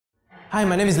Hi,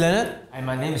 my name is Leonard. And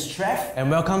my name is Trev. And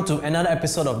welcome to another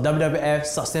episode of WWF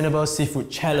Sustainable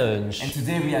Seafood Challenge. And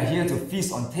today we are here to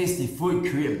feast on tasty food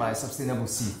created by sustainable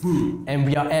seafood. And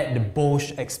we are at the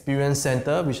Bosch Experience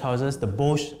Center, which houses the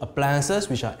Bosch appliances,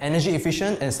 which are energy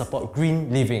efficient and support green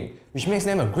living, which makes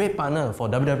them a great partner for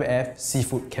WWF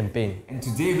Seafood campaign. And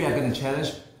today we are going to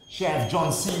challenge Chef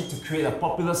John C to create a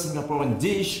popular Singaporean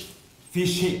dish,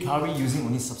 fish head curry using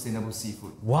only sustainable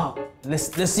seafood. Wow,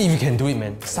 let's see if we can do it,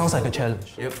 man. Sounds like a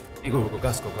challenge. Yep. Hey, go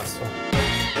gas.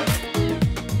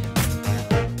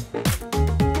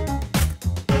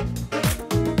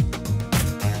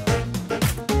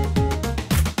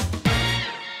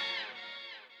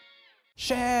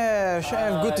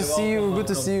 Chef, good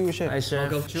to see you, Chef. Hi,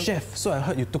 Chef. Chef, so I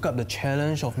heard you took up the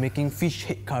challenge of making fish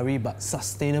head curry but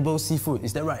sustainable seafood,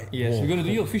 is that right? Yes, we're going to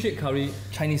do your fish head curry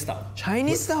Chinese style.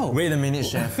 Chinese style? Wait a minute,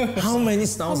 Chef. How many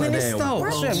styles are there?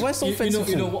 Chef, why so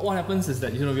fancy? You know what happens is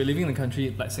that we're living in a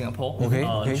country like Singapore. Okay.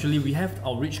 Actually, we have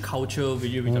our rich culture with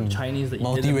the Chinese, the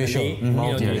Indian, the Malay,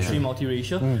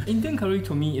 multiracial. Indian curry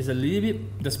to me is a little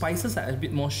bit, the spices are a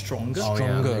bit more stronger.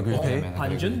 Okay.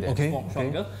 Pungent,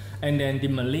 stronger. And then the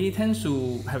Malay tends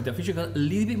to have their fish head curry a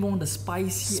little bit more on the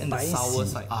spicy and the sour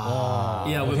side.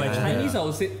 With my Chinese, I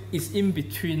would say it's in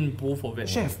between both of it.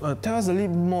 Chef, tell us a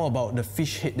little more about the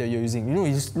fish head that you're using. You know,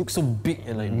 it looks so big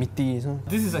and like meaty. So.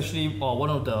 This is actually one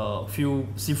of the few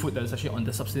seafood that is actually on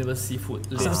the sustainable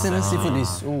seafood list. Sustainable seafood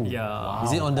list. Yeah.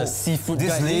 Is it on the seafood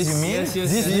this guide list, list? you mean? Yes.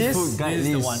 This This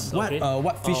is the one.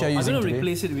 What fish are you using I'm going to today?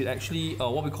 replace it with actually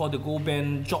what we call the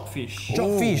goldbanded jobfish.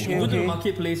 Jobfish. You go to the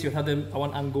marketplace, you tell them, I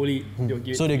want Ang Kor Li. They'll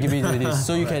give it. So they give it this.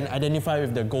 So you can identify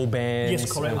with the gold bands.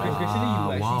 Yes, correct.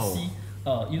 Actually, you actually see.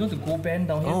 You know the gold band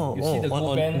down here? You see the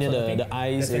gold band near the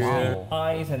eyes area.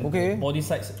 Eyes and body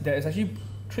sides. There is actually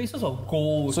traces of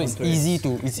gold. So it's easy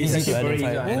to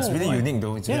identify. It's really unique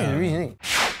though. It's really unique.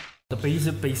 The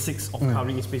basics of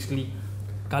curry is basically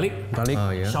garlic,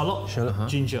 shallot,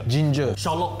 ginger.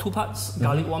 Shallot 2 parts,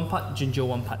 garlic 1 part, ginger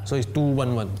 1 part. So it's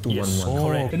 2-1-1. Yes,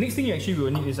 correct. The next thing you actually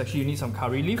will need is you need some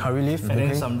curry leaf. And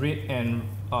then some red and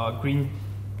green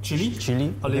chili.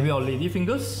 A little bit of lady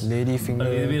fingers. A little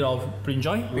bit of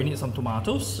brinjal. We need some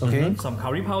tomatoes. Some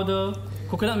curry powder,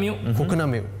 coconut milk.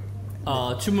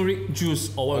 Turmeric juice,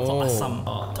 or what we call asam.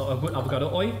 A good avocado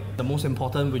oil. The most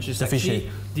important, which is the actually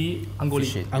the Ang Kor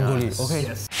Li. Okay.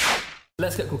 Yes.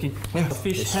 Let's get cooking. The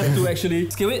fish have to actually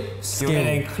scale it and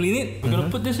then clean it. We're going to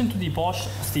put this into the Bosch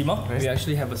steamer. We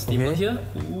actually have a steamer here.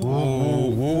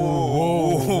 Whoa.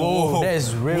 That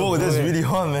is real. Whoa, that's really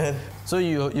hot, man. So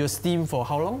you steam for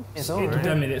how long? 8 to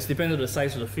 10 minutes, depending on the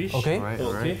size of the fish. Okay.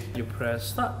 Okay. You press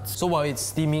start. So while it's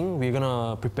steaming, we're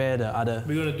gonna prepare the other.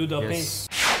 We're going to do the paste.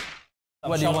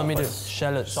 What do you want me to do?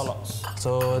 Shallots.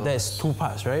 So that's 2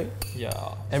 parts, right? Yeah.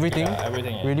 Everything? Yeah,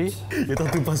 everything. Really? You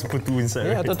thought 2 parts put 2 inside,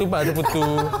 Yeah, I thought 2 parts, I put 2.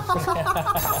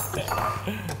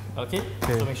 Okay.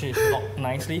 So make sure it's locked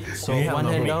nicely. So one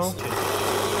hand down.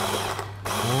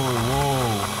 Whoa.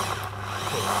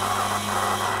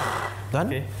 Done?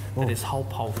 Okay. That is how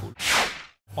powerful.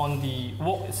 On the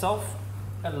wok itself,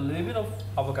 add a little bit of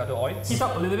avocado oil. Heat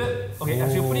up a little bit. Okay,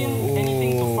 as you put in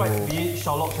anything to fry, be it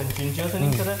shallots and gingers and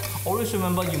things like that, always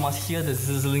remember you must hear the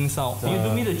sizzling sound. Can you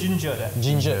do me the ginger there?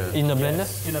 Ginger in the blender?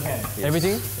 In the pan. Yes.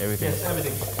 Everything? Yes,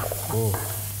 everything.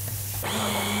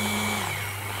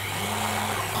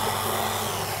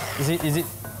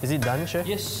 Is it done, Chef?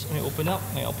 Yes, when you open up,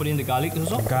 I'll put in the garlic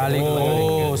also. Garlic.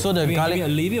 Oh, so the garlic. Give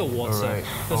me a little bit of water.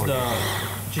 Because the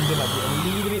ginger might be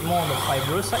a little bit more on the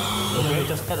fibrous side. So then we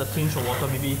just add a pinch of water,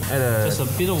 maybe just a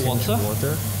bit of water.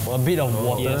 A bit of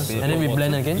water. Yes, and then we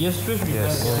blend again? Yes, first we blend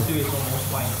until it's almost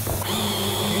fine.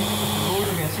 Okay, so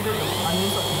you can see that the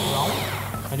onions are brown.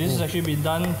 And this has actually been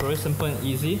done very simple and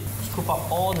easy. Scoop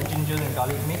up all the ginger and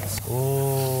garlic mix.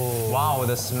 Wow,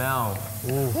 the smell.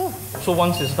 So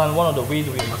once it's done, one of the ways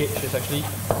we engage is actually,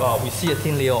 we see a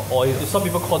thin layer of oil. Some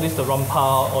people call this the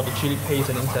rampa or the chili paste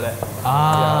and things like that.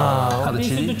 Cut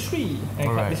this into 3 and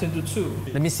cut this into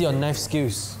 2. Let me see your knife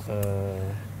skills.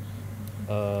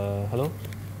 Hello?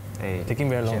 Hey, taking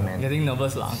very long. man. Getting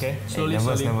nervous lah, okay? Slowly.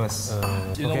 Nervous.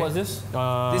 You know what's this?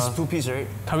 This is 2 pieces, right?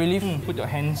 Curry leaf? Put your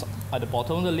hands at the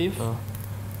bottom of the leaf.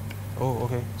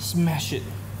 Okay. Smash it.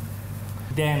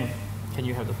 Then, can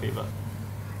you have the flavor?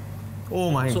 Oh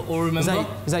my. So remember,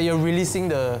 is that you're releasing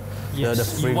the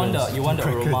fragrance? you want the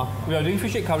aroma. We are doing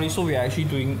fish head curry, so we are actually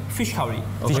doing fish curry.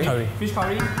 Fish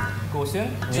curry goes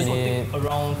in. This will take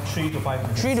around 3 to 5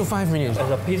 minutes. 3 to 5 minutes. As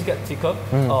the paste gets thicker,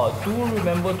 do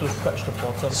remember to scratch the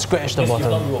bottom. Scratch the bottom.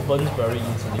 If not, it will burn very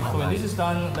easily. So when this is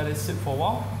done, let it sit for a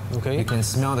while. Okay. You can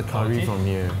smell the curry from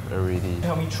here already.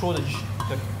 Help me throw the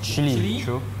the Chilli.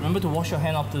 True. Remember to wash your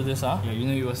hand after this, huh? Yeah, you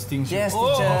know you were sting. Yes,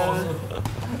 Oh! teacher.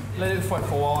 Let it fry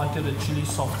for a while until the chili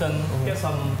soften. Get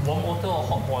some warm water or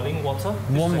hot boiling water.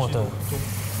 Warm This is water. actually to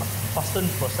fasten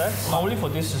the process. Normally for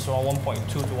this is around 1.2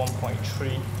 to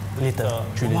 1.3 Liter.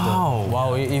 3 liter. Wow.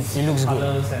 Wow, it looks good.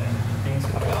 colors and things.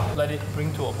 Let it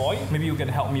bring to a boil. Maybe you can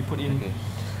help me put in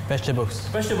Vegetables.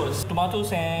 vegetables,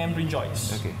 tomatoes and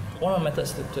brinjals. Okay. One of the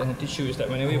methods to teach you is that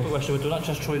whenever you put vegetables, do not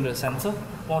just throw in the center.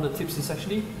 One of the tips is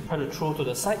actually try to throw to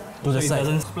the side To the so side. it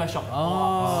doesn't splash out.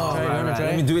 Oh, Right, right, right.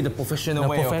 Let me do it the professional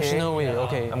way. professional okay? way,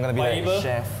 okay. I'm gonna be By like able-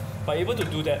 chef. By able to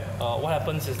do that, what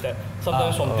happens is that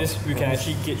sometimes from this we can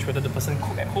actually gauge whether the person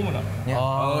cook at home or not.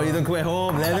 Oh, you don't cook at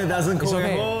home. Leonard doesn't cook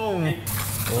okay. at home.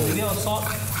 A little of salt.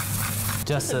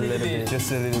 Just a little bit.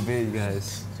 Just a little bit,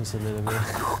 guys. Just a little bit.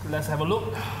 Let's have a look.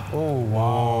 Oh,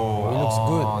 wow. It looks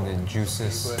good. Oh, the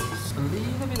juices. A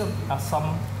little bit of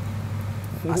asam.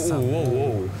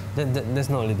 Whoa. That's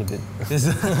not a little bit. Is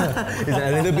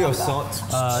a little bit of salt.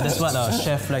 That's what a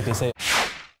chef like to say.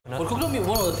 For coconut milk,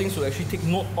 one of the things to actually take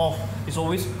note of is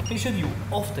always make sure you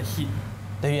off the heat.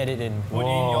 Then you add it in. Put in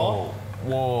your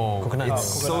Whoa. Coconut. It's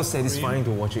so Coconut satisfying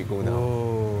to watch it go down.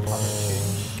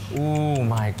 Oh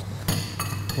my.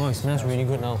 Oh, it smells really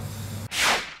good now.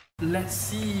 Let's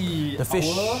see The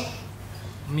fish. our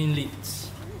main leads.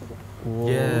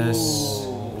 Yes.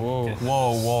 Whoa.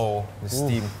 Whoa. The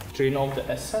steam. Drain off the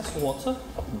excess water.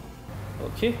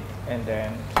 Okay, and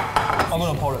then I'm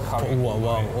gonna pour the curry. Oh,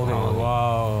 wow. Okay.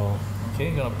 Wow.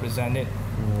 Okay, gonna present it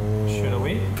straight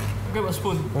away. Grab a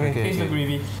spoon. Okay, Taste the okay.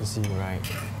 gravy. Let's see. Right.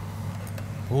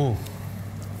 Ooh.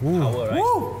 Power, right?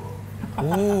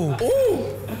 Ooh.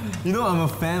 You know, I'm a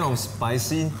fan of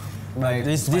spicy. Like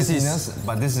this is- spiciness,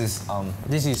 but this is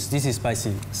This is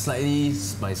spicy. slightly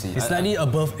spicy. It's slightly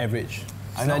above average.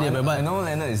 I know, Slightly above, I but know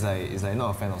Leonard is like not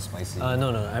a fan of spicy.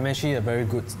 no. I'm actually a very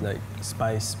good like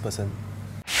spice person.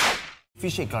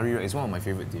 Fish head curry right, is one of my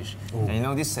favorite dish. And you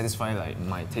know, this satisfies like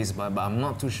my taste bud, but I'm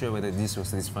not too sure whether this will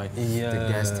satisfy the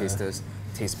guest tasters'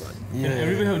 taste bud.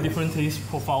 Everybody have a different taste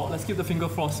profile. Let's keep the finger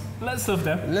frost. Let's serve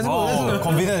them. Let's Oh,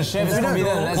 confident, chef is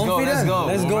confident. Let's go.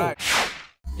 Let's go. Alright.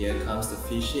 Here comes the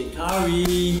fish head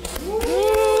curry.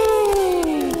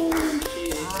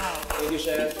 Thank you,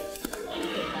 chef.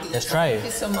 Let's try it. Thank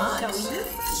you so much.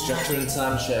 Structuring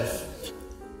time, chef.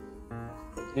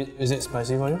 Is it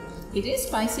spicy for you? It is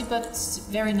spicy, but it's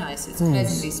very nice. It's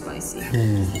pleasantly spicy.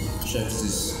 Chef,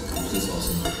 this is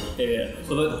awesome. Yeah.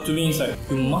 So that, to me, it's like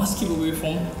you must keep away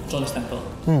from John's temple.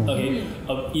 Okay.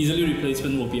 Easily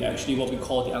replacement will be actually what we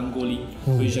call the Ang Kor Li,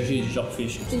 which is actually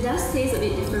jobfish. It does taste a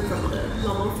bit different from the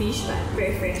normal fish, but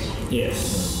very fresh.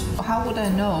 Yes. How would I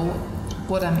know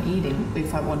what I'm eating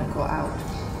if I want to go out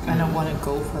and I want to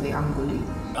go for the Ang Kor Li?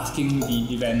 Asking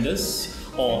the vendors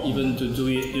or even to do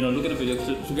it, look at the video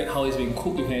to get how it's being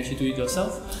cooked. You can actually do it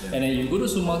yourself. And then you go to the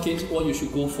supermarket, what you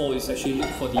should go for is actually look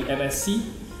for the MSC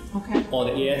Okay. or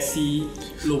the ASC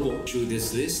logo. Through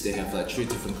this list, they have like 3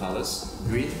 different colors: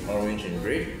 green, orange, and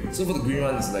red. So for the green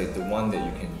one, it's like the one that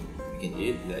you can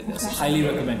eat. Like that's Highly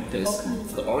recommend. this.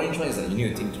 For the orange one, is like you need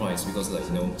to think twice because like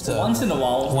Once in a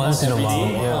while, Once in a every while,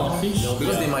 day, yeah. fish.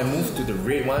 because they might move to the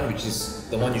red one, which is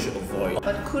the one you should avoid.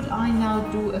 But could I now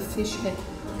do a fish head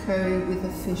curry with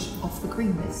a fish off the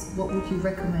green list? What would you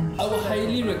recommend? I would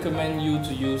highly recommend you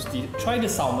to use try the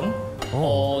salmon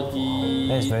or the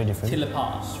That is very different.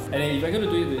 tilipas. And then if I'm going to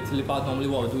do it with the tilipas, normally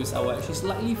what I'll do is I will actually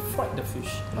slightly fry the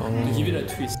fish to give it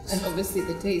a twist. And obviously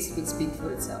the taste would speak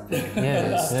for itself.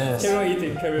 Yes. Carry on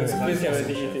eating, please carry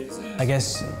on eating. I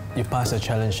guess you passed the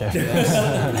challenge, chef. Oh,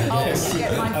 you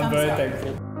get my I'm thumbs very up.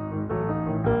 thankful.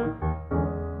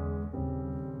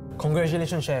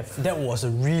 Congratulations, chef. That was a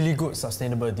really good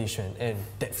sustainable addition, and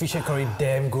that fish head curry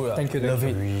damn good. Thank you. Love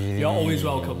it. You're always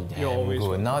welcome. You're always Good.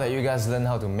 welcome. Now that you guys learn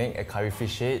how to make a curry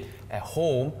fish head at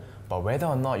home, but whether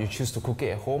or not you choose to cook it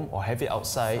at home or have it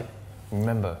outside,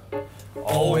 remember,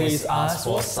 Always ask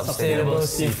for sustainable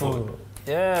seafood.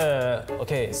 Yeah.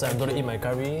 Okay, so I'm gonna eat my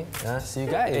curry. See you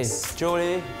guys. Hey,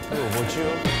 Jolie,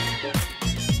 bonjour.